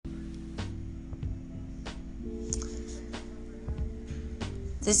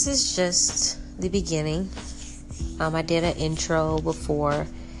This is just the beginning. I did an intro before,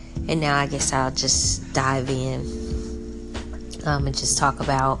 and now I guess I'll just dive in and just talk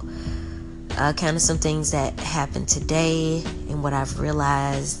about kind of some things that happened today and what I've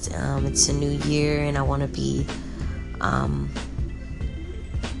realized. It's a new year, and I want to be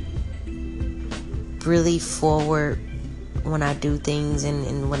really forward when I do things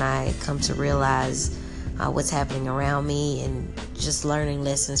and when I come to realize what's happening around me and just learning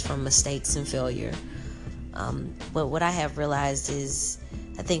lessons from mistakes and failure. But what I have realized is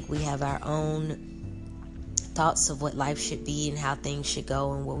I think we have our own thoughts of what life should be and how things should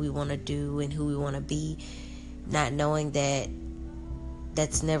go and what we want to do and who we want to be, not knowing that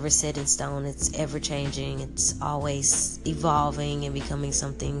that's never set in stone. It's ever changing. It's always evolving and becoming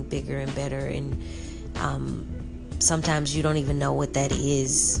something bigger and better. And sometimes you don't even know what that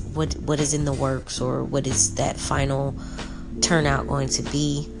is, what is in the works, or what is that final turnout going to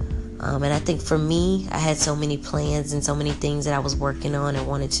be. And I think for me, I had so many plans and so many things that I was working on and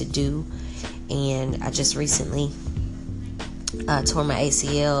wanted to do. And I just recently tore my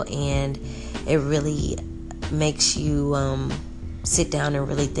ACL, and it really makes you sit down and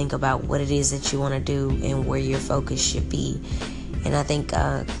really think about what it is that you want to do and where your focus should be. And I think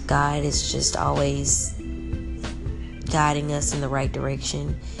God is just always guiding us in the right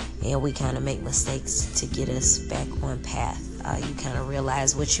direction, and we kind of make mistakes to get us back on path. You kind of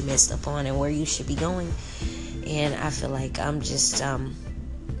realize what you messed up on and where you should be going. And I feel like I'm just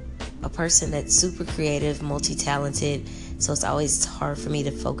a person that's super creative, multi-talented, so it's always hard for me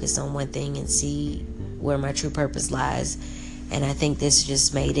to focus on one thing and see where my true purpose lies. And I think this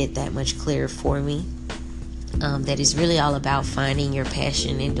just made it that much clearer for me, that it's really all about finding your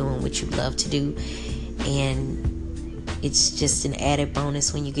passion and doing what you love to do. And it's just an added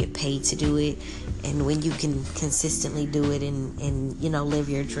bonus when you get paid to do it and when you can consistently do it and live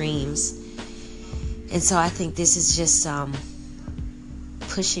your dreams. And so I think this is just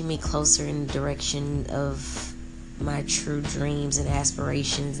pushing me closer in the direction of my true dreams and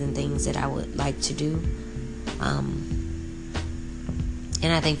aspirations and things that I would like to do.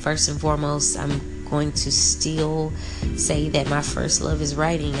 And I think first and foremost, I'm going to still say that my first love is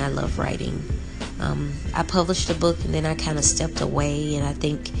writing. I love writing. I published a book and then I kind of stepped away, and I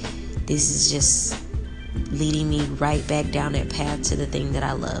think this is just leading me right back down that path to the thing that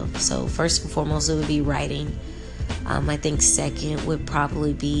I love. So first and foremost, it would be writing. I think second would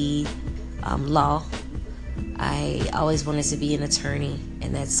probably be law. I always wanted to be an attorney,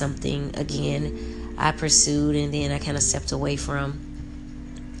 and that's something, again, I pursued and then I kind of stepped away from.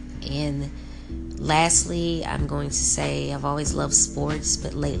 And lastly, I'm going to say I've always loved sports,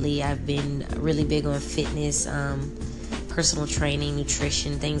 but lately I've been really big on fitness, personal training,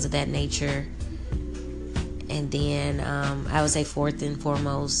 nutrition, things of that nature. And then I would say fourth and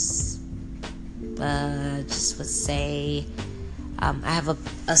foremost, just would say I have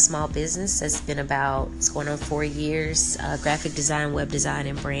a small business that's been it's going on 4 years, graphic design, web design,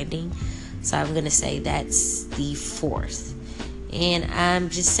 and branding. So I'm going to say that's the fourth. And I'm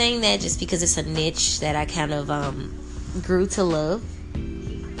just saying that just because it's a niche that I kind of grew to love.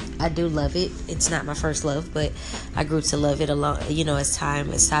 I do love it. It's not my first love, but I grew to love it a lot, as time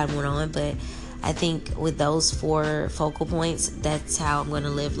went on. But I think with those 4 focal points, that's how I'm going to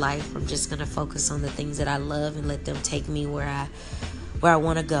live life. I'm just going to focus on the things that I love and let them take me where I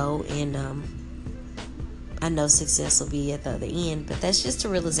want to go. And I know success will be at the other end. But that's just a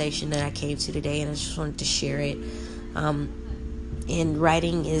realization that I came to today, and I just wanted to share it. And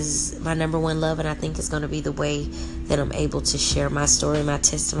writing is my number one love, and I think it's going to be the way that I'm able to share my story, my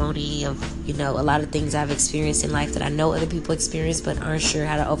testimony of, a lot of things I've experienced in life that I know other people experience but aren't sure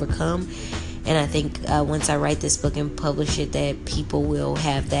how to overcome. And I think once I write this book and publish it, that people will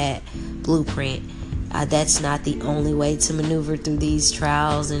have that blueprint. That's not the only way to maneuver through these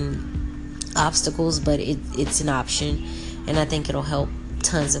trials and obstacles, but it's an option, and I think it'll help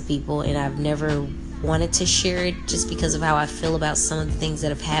tons of people. And I've never wanted to share it just because of how I feel about some of the things that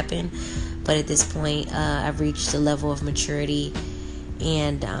have happened, but at this point I've reached a level of maturity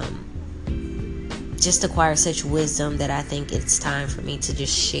and just acquire such wisdom that I think it's time for me to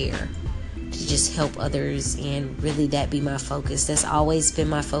just share, to just help others, and really that be my focus. That's always been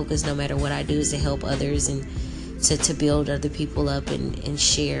my focus, no matter what I do, is to help others and to build other people up and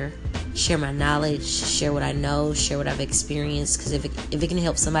share my knowledge, share what I know, share what I've experienced, because if it can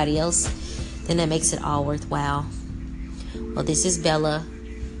help somebody else, then that makes it all worthwhile. Well, this is Bella.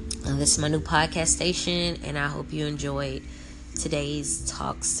 This is my new podcast station, and I hope you enjoyed today's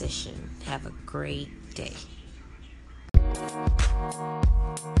talk session. Have a great day.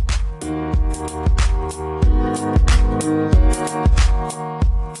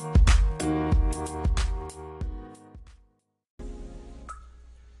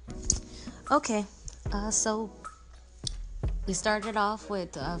 Okay, so we started off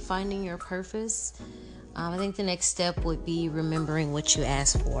with finding your purpose. I think the next step would be remembering what you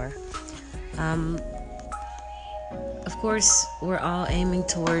asked for. Of course, we're all aiming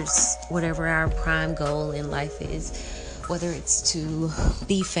towards whatever our prime goal in life is, whether it's to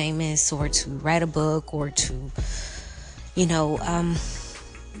be famous or to write a book or to,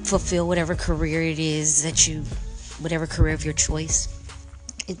 fulfill whatever career it is whatever career of your choice.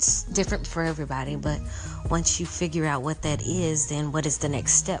 It's different for everybody, but once you figure out what that is, then what is the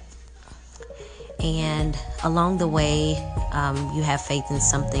next step? And along the way, you have faith in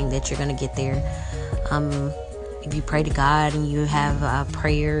something that you're going to get there. If you pray to God and you have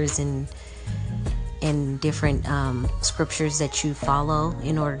prayers and different scriptures that you follow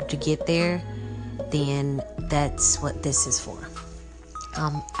in order to get there, then that's what this is for.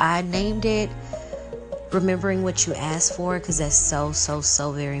 I named it Remembering What You Asked For because that's so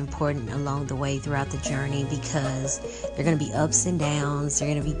very important along the way throughout the journey, because there are going to be ups and downs. There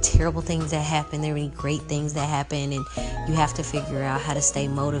are going to be terrible things that happen. There are going to be great things that happen, and you have to figure out how to stay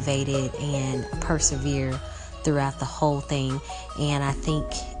motivated and persevere throughout the whole thing. And I think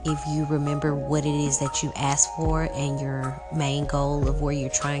if you remember what it is that you asked for and your main goal of where you're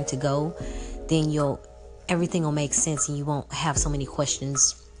trying to go, then everything will make sense and you won't have so many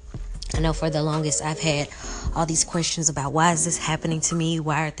questions. I know for the longest I've had all these questions about why is this happening to me?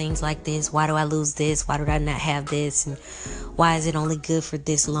 Why are things like this? Why do I lose this? Why do I not have this? And why is it only good for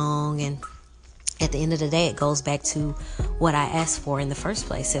this long? And at the end of the day, it goes back to what I asked for in the first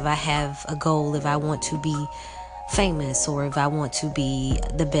place. If I have a goal, if I want to be famous, or if I want to be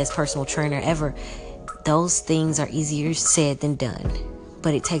the best personal trainer ever, those things are easier said than done.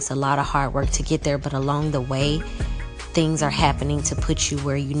 But it takes a lot of hard work to get there. But along the way, things are happening to put you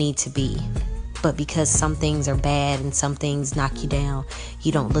where you need to be. But because some things are bad and some things knock you down,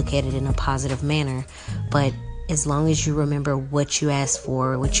 you don't look at it in a positive manner. But as long as you remember what you asked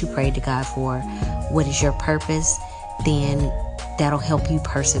for, what you prayed to God for, what is your purpose, then that'll help you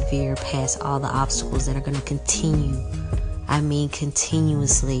persevere past all the obstacles that are going to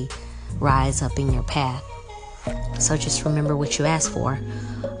continuously rise up in your path. So just remember what you asked for.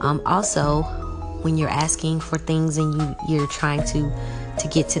 Also, when you're asking for things and you're trying to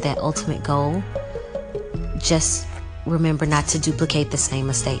get to that ultimate goal, just remember not to duplicate the same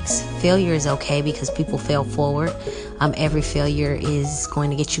mistakes. Failure is okay because people fail forward. Every failure is going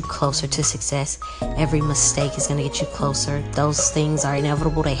to get you closer to success. Every mistake is going to get you closer. Those things are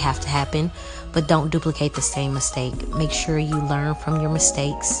inevitable. They have to happen. But don't duplicate the same mistake. Make sure you learn from your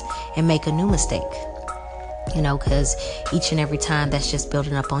mistakes and make a new mistake. Because each and every time, that's just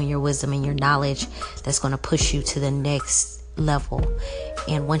building up on your wisdom and your knowledge that's going to push you to the next level.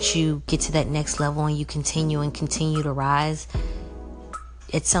 And once you get to that next level and you continue to rise,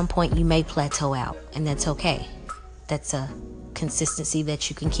 at some point you may plateau out, and that's okay. That's a consistency that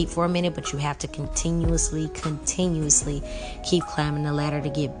you can keep for a minute, but you have to continuously keep climbing the ladder to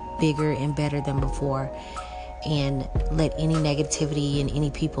get bigger and better than before. And let any negativity and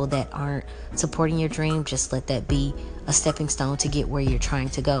any people that aren't supporting your dream, just let that be a stepping stone to get where you're trying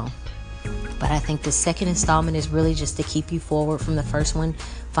to go. But I think the second installment is really just to keep you forward from the first one.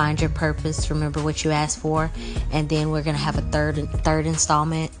 Find your purpose, remember what you asked for, and then we're going to have a third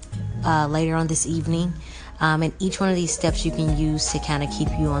installment later on this evening. And each one of these steps you can use to kind of keep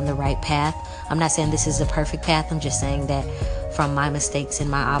you on the right path. I'm not saying this is the perfect path. I'm just saying that from my mistakes and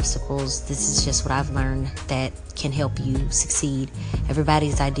my obstacles, this is just what I've learned that can help you succeed.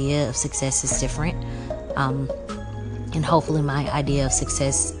 Everybody's idea of success is different. And hopefully my idea of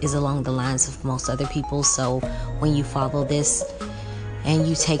success is along the lines of most other people. So when you follow this and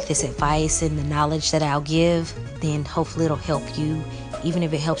you take this advice and the knowledge that I'll give, then hopefully it'll help you. Even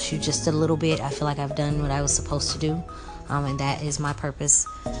if it helps you just a little bit, I feel like I've done what I was supposed to do. And that is my purpose.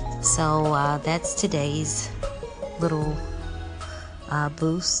 So that's today's little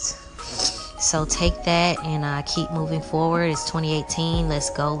boost. So take that and keep moving forward. It's 2018. Let's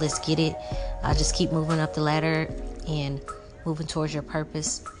go. Let's get it. Just keep moving up the ladder and moving towards your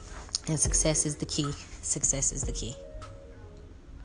purpose. And success is the key. Success is the key.